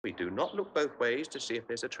We do not look both ways to see if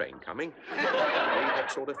there's a train coming. We leave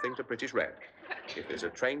that sort of thing to British Rail. If there's a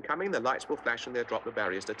train coming, the lights will flash and they'll drop the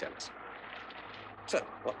barriers to tell us. So,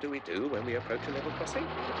 what do we do when we approach a level crossing?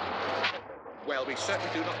 Well, we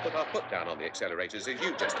certainly do not put our foot down on the accelerators as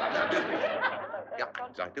you just done, now, do we? Yeah,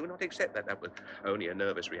 I do not accept that. That was only a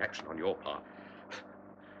nervous reaction on your part.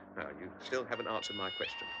 Now, you still haven't answered my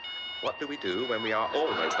question. What do we do when we are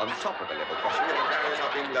almost on top of a level crossing and the barriers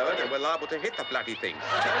are being lowered and we're liable to hit the bloody thing?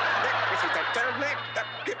 Turn left, this is the turn left.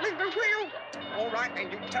 Give me the wheel. All right, then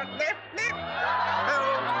you turn left.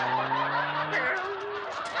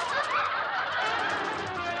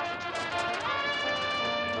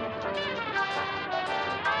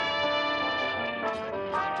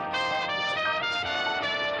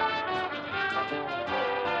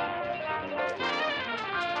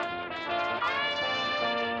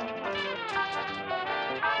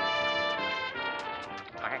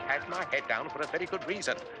 I had my head down for a very good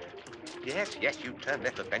reason. Yes, you turn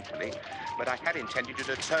left eventually, but I had intended you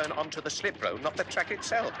to turn onto the slip road, not the track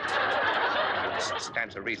itself.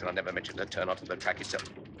 Stands to reason I never mentioned to turn onto the track itself.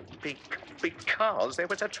 Because there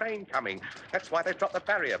was a train coming. That's why they dropped the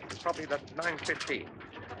barrier. Probably the 9:15.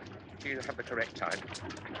 Do you have the correct time?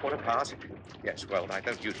 15:15? Yes, well, I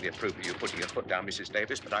don't usually approve of you putting your foot down, Mrs.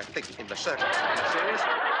 Davis, but I think in the circumstances...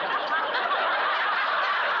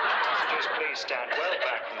 Please stand well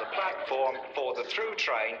back from the platform for the through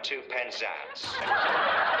train to Penzance.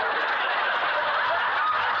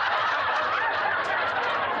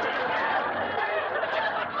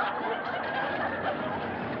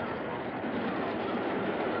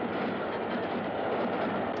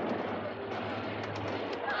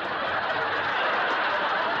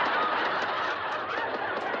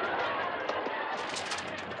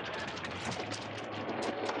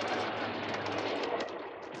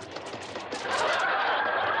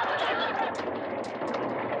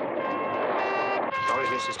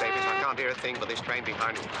 Mrs. Davis, I can't hear a thing but this train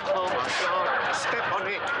behind me. Oh, my God. Step on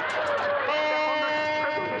it.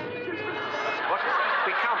 What?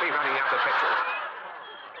 We can't be running out of petrol.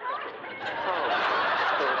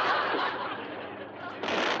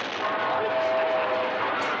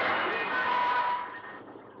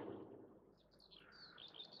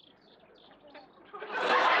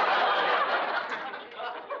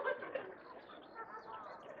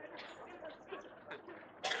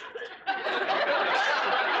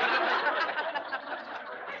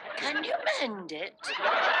 Can you mend it?